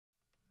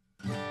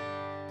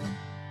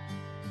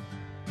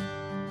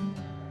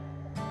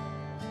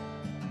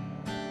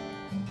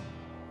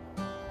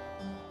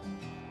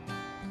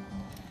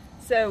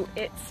So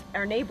it's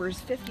our neighbor's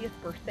 50th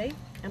birthday,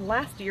 and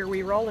last year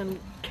we were all in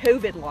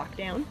COVID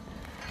lockdown.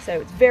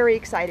 So it's very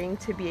exciting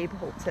to be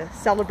able to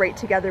celebrate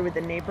together with the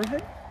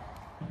neighborhood.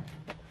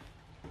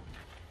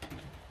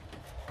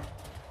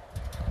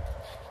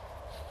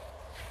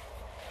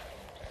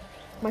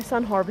 My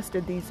son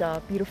harvested these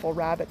beautiful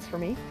rabbits for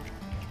me,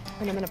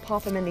 and I'm going to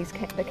pop them in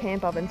the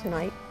camp oven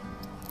tonight.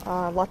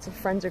 Lots of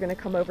friends are going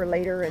to come over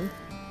later and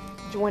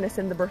join us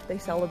in the birthday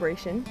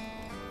celebration.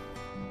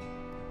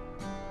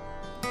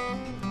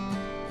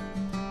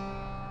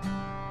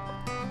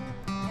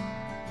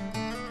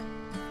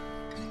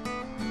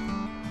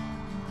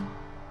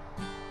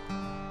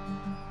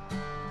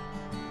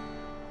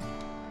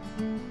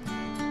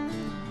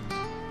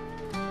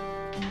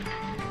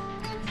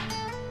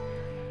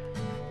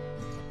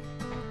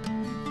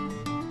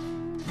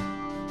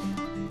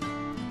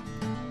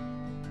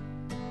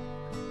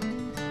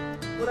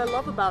 What I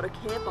love about a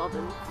camp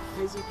oven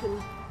is you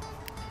can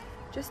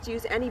just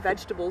use any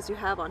vegetables you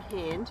have on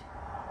hand.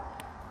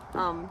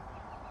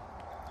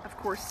 Of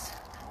course,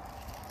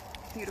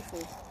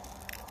 beautiful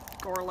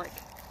garlic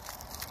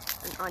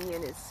and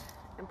onion is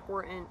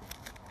important.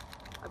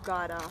 I've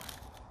got a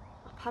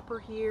pepper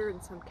here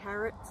and some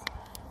carrots,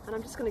 and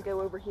I'm just going to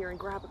go over here and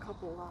grab a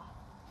couple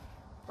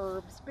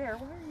herbs. Bear,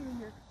 why are you in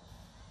here?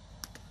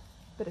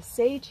 Bit of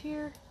sage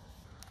here.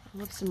 I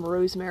love some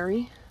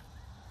rosemary.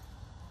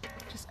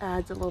 Just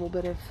adds a little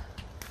bit of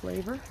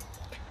flavor.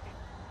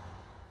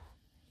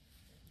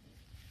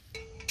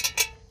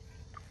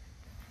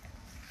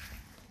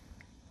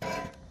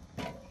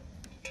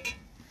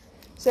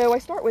 So I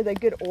start with a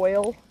good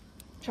oil,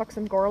 chuck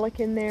some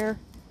garlic in there.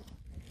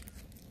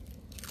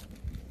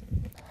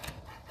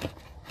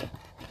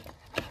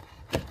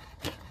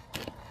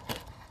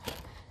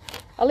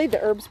 I'll leave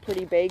the herbs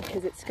pretty big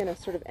because it's going to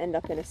sort of end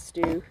up in a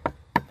stew,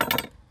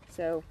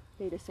 so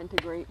they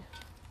disintegrate.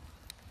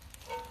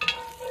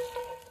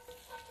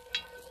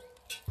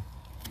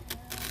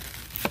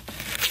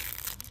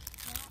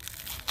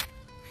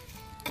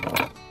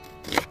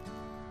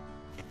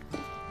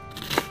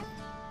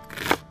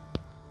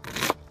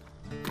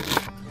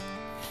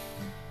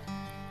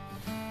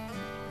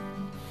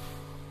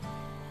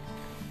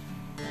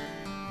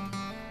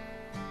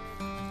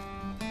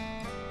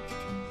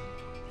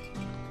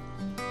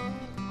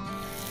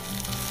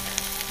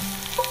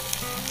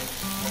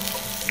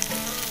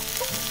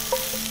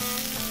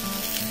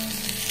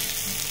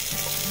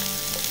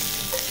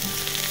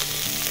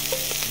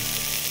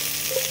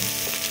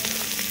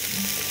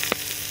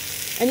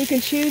 And you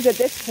can choose at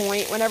this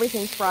point, when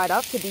everything's fried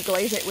up, to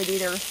deglaze it with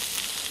either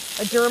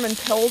a German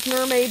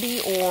Pilsner maybe,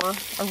 or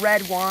a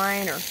red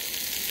wine, or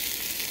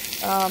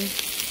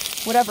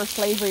whatever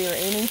flavor you're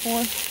aiming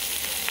for.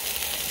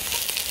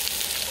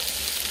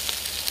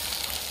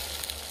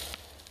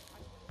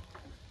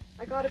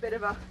 I got a bit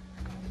of a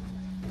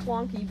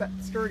plonky but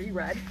sturdy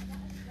red. Do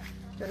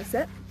you want to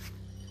sit?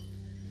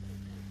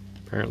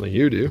 Apparently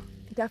you do.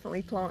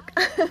 Definitely plonk.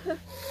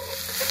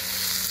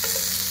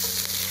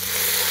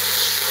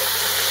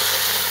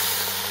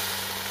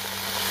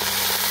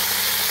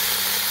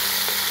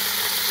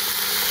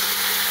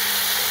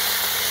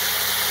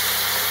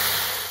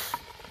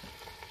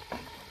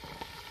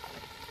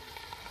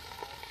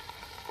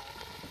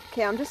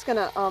 Okay, I'm just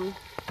gonna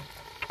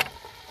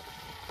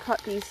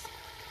cut these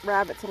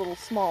rabbits a little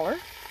smaller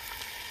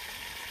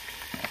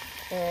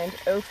and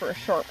for a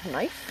sharp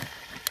knife.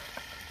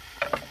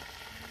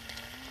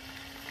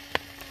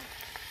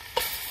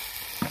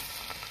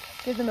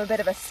 Give them a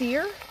bit of a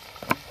sear,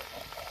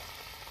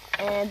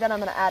 and then I'm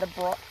gonna add a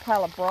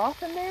pile of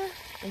broth in there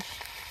and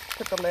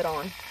put the lid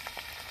on.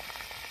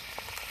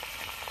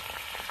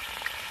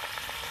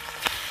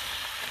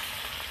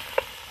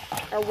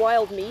 Our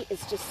wild meat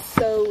is just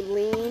so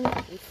lean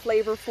and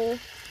flavorful,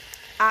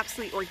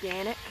 absolutely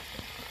organic.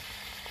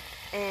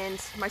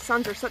 And my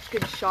sons are such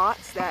good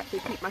shots that they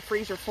keep my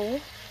freezer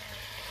full.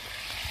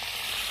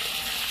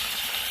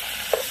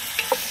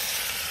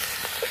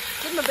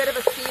 Give them a bit of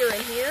a sear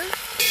in here.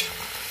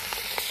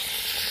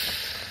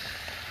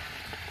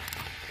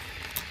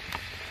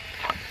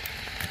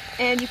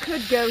 And you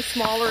could go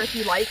smaller if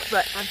you like,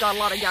 but I've got a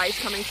lot of guys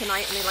coming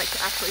tonight and they like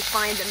to actually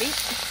find the meat.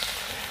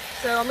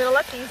 So I'm going to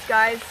let these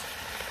guys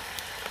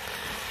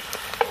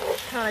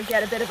kind of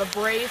get a bit of a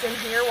braise in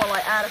here while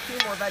I add a few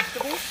more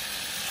vegetables.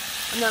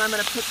 And then I'm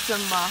going to put some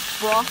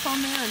broth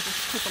on there and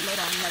just put the lid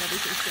on and let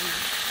everything simmer.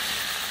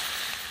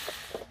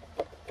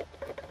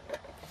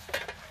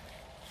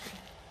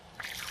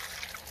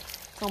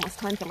 It's almost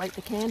time to light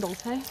the candles,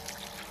 hey?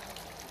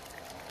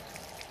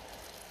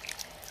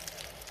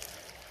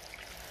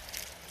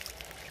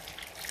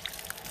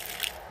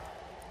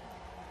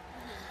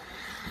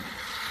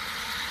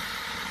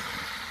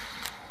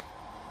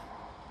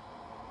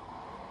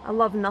 I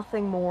love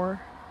nothing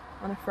more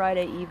on a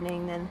Friday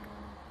evening than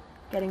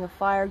getting a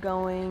fire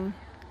going,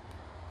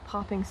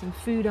 popping some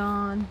food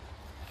on,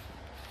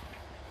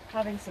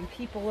 having some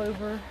people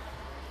over.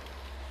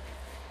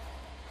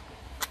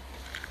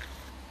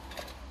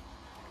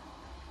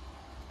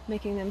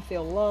 Making them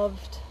feel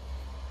loved.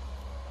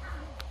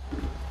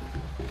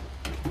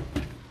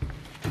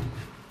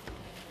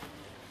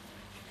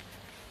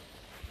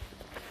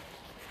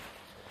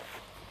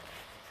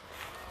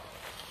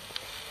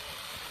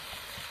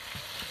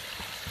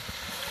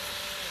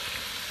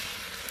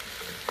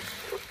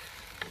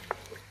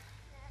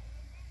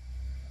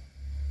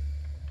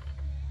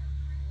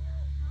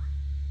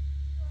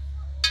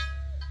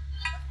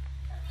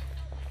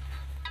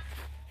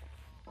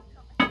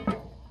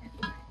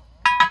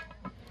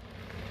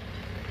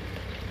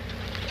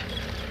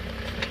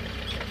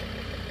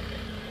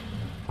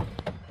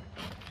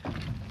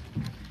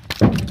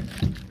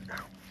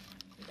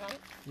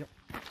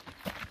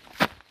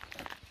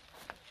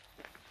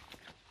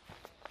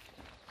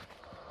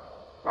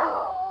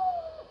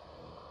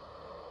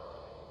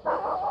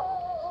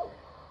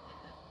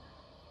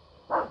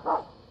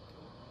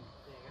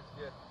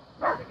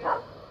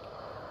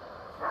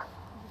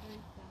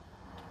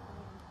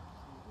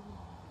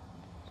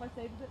 If I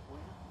saved it for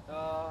you? No.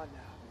 Alright.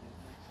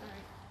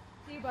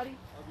 See you, buddy.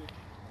 Love you.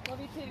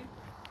 Love you too.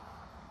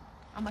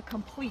 I'm a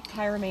complete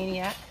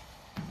pyromaniac.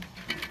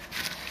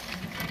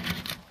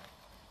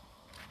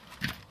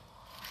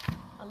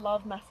 I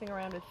love messing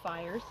around with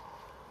fires.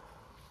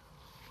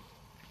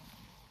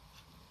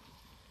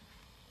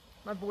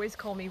 My boys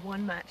call me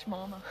one match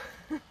mama.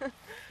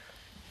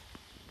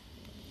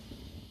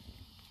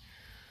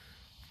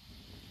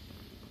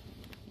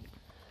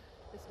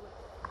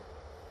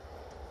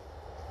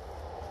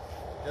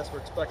 Guess we're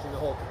expecting the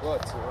whole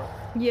kibbutz, huh?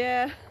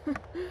 Yeah,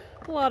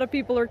 a lot of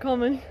people are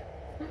coming.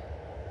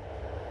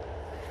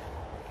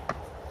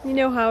 You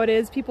know how it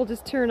is, people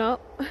just turn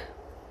up.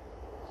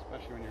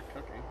 Especially when you're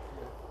cooking.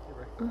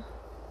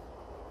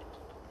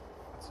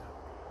 What's up?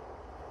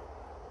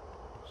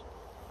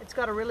 It's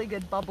got a really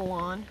good bubble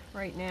on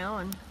right now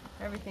and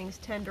everything's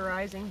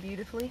tenderizing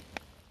beautifully.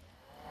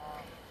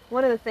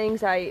 One of the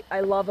things I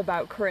love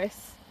about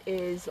Chris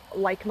is,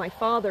 like my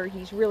father,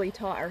 he's really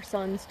taught our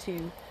sons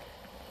to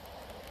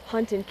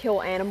hunt and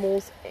kill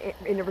animals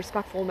in a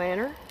respectful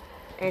manner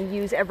and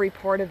use every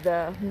part of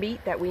the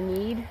meat that we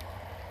need.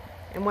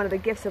 And one of the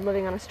gifts of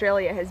living in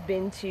Australia has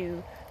been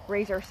to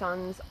raise our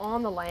sons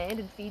on the land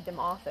and feed them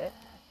off it.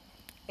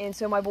 And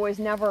so my boys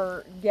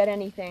never get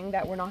anything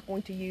that we're not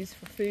going to use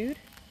for food.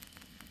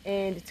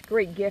 And it's a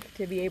great gift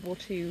to be able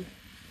to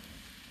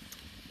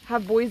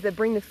have boys that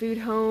bring the food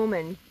home,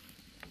 and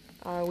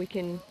we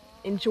can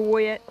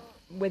enjoy it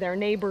with our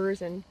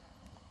neighbors. And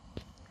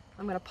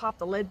I'm going to pop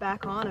the lid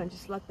back on and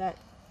just let that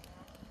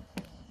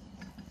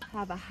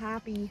have a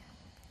happy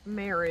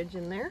marriage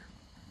in there.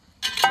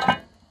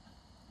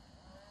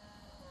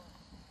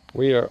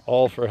 We are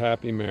all for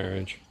happy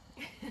marriage.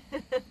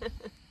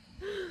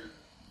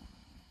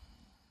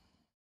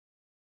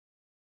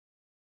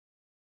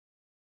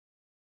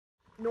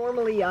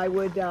 Normally I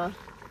would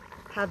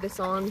have this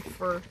on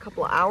for a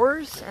couple of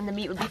hours and the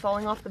meat would be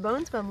falling off the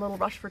bones, but I'm a little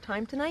rushed for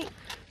time tonight.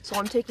 So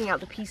I'm taking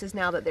out the pieces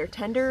now that they're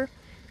tender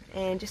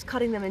and just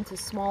cutting them into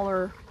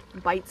smaller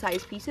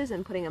bite-sized pieces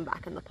and putting them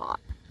back in the pot.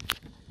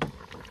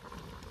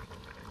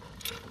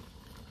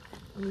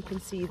 And you can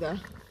see the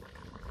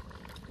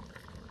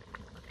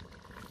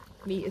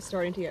meat is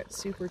starting to get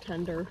super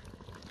tender.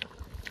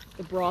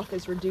 The broth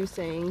is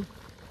reducing.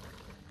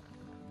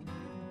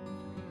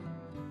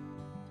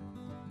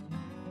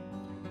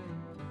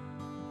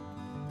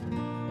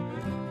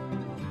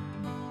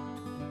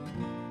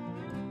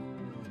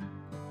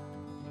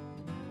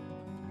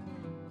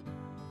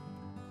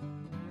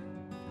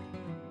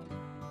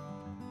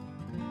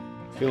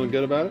 Feeling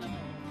good about it?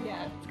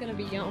 Yeah, it's gonna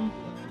be yum.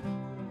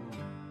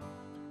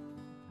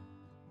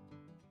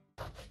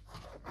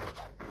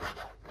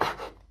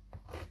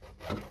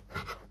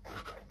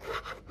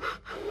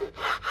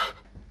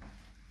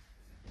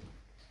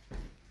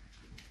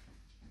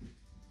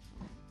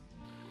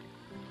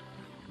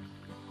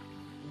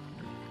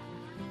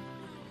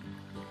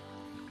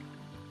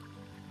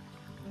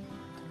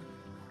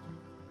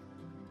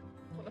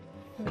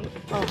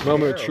 Oh,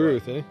 Moment of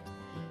truth, eh?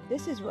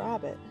 This is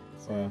rabbit,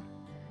 so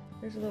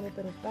there's a little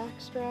bit of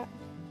backstrap.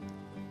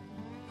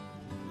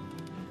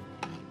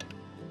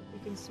 You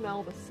can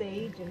smell the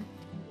sage and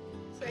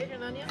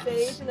onion.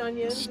 Sage and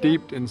onion.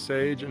 Steeped in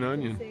sage and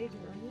onion. Sage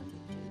and onion.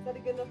 Is that a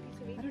good enough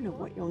piece of meat? I don't know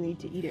what you'll need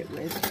to eat it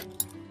with.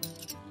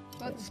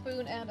 Both a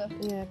spoon and a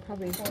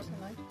probably fork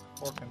and knife.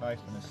 Fork and knife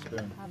and a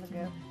spoon. Have a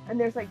go. And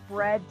there's like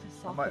bread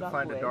to soften it up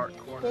Find with. a dark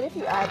corner. But if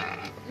you could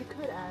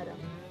add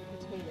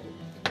potatoes.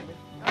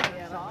 Oh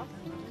yeah, Sauce.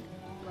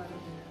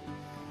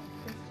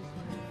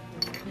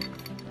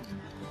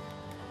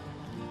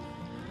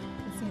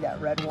 You see that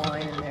red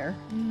wine in there.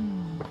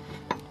 And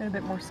a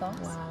bit more sauce.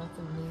 wow, that's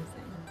amazing.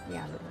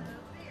 Yeah.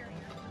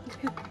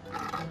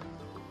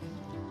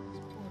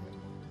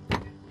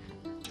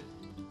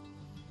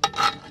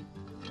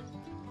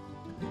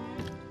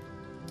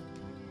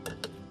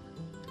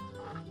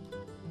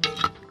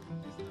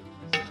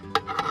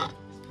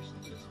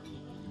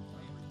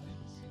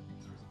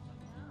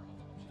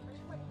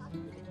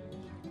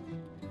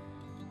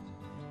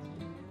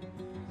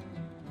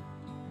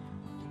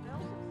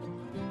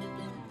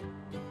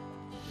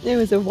 It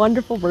was a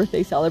wonderful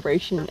birthday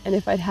celebration, and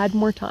if I'd had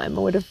more time,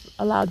 I would have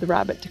allowed the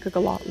rabbit to cook a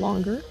lot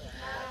longer.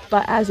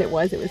 But as it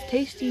was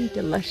tasty,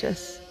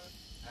 delicious,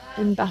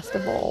 and best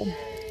of all,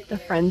 the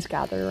friends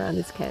gathered around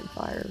this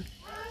campfire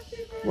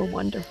were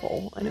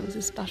wonderful, and it was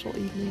a special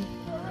evening.